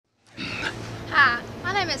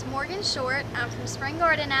is Morgan Short. I'm from Spring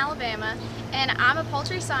Garden, Alabama, and I'm a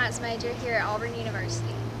poultry science major here at Auburn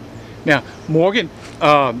University. Now, Morgan,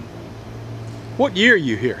 what year are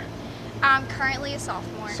you here? I'm currently a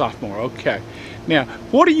sophomore. Sophomore, okay. Now,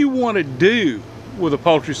 what do you want to do with a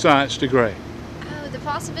poultry science degree? Oh, the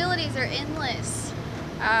possibilities are endless.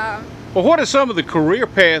 Well, what are some of the career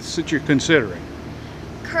paths that you're considering?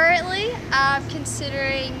 Currently, I'm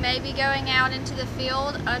considering maybe going out into the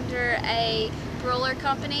field under a broiler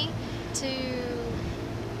company to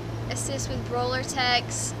assist with broiler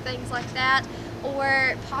techs, things like that,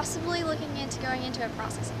 or possibly looking into going into a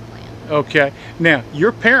processing plant. Okay. Now,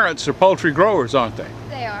 your parents are poultry growers, aren't they?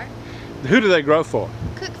 They are. Who do they grow for?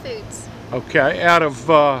 Cook Foods. Okay, out of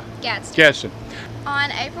Gadsden. Gadsden.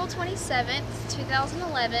 On April 27th,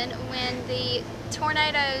 2011, when the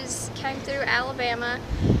tornadoes came through Alabama,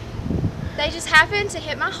 they just happened to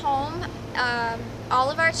hit my home, all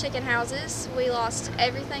of our chicken houses. We lost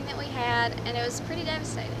everything that we had, and it was pretty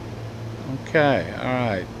devastating. Okay, all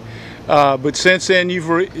right. But since then,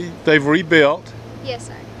 they've rebuilt. Yes,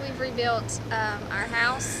 sir. We've rebuilt our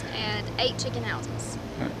house and 8 chicken houses.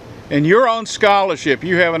 And you're on scholarship.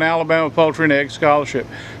 You have an Alabama Poultry and Egg Scholarship.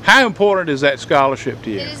 How important is that scholarship to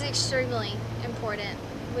you? It is extremely important.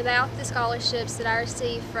 Without the scholarships that I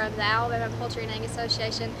receive from the Alabama Poultry and Egg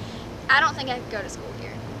Association, I don't think I could go to school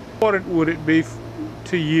here. What would it be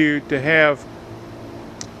to you to have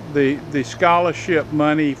the scholarship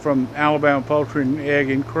money from Alabama Poultry and Egg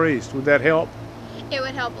increased? Would that help? It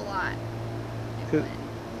would help a lot. It would.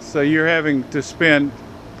 So you're having to spend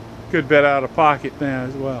a good bit out of pocket now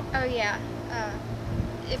as well. Oh yeah.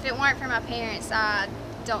 If it weren't for my parents, I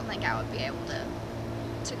don't think I would be able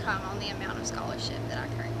to come on the amount of scholarship that I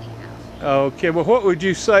currently have. Okay, well, what would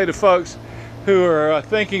you say to folks who are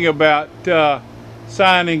thinking about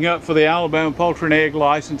signing up for the Alabama Poultry and Egg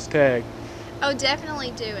license tag? Oh,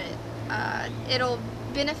 definitely do it. It'll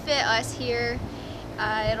benefit us here.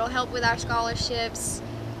 It'll help with our scholarships.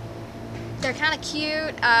 They're kind of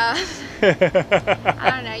cute. I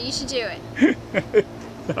don't know, you should do it.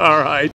 All right.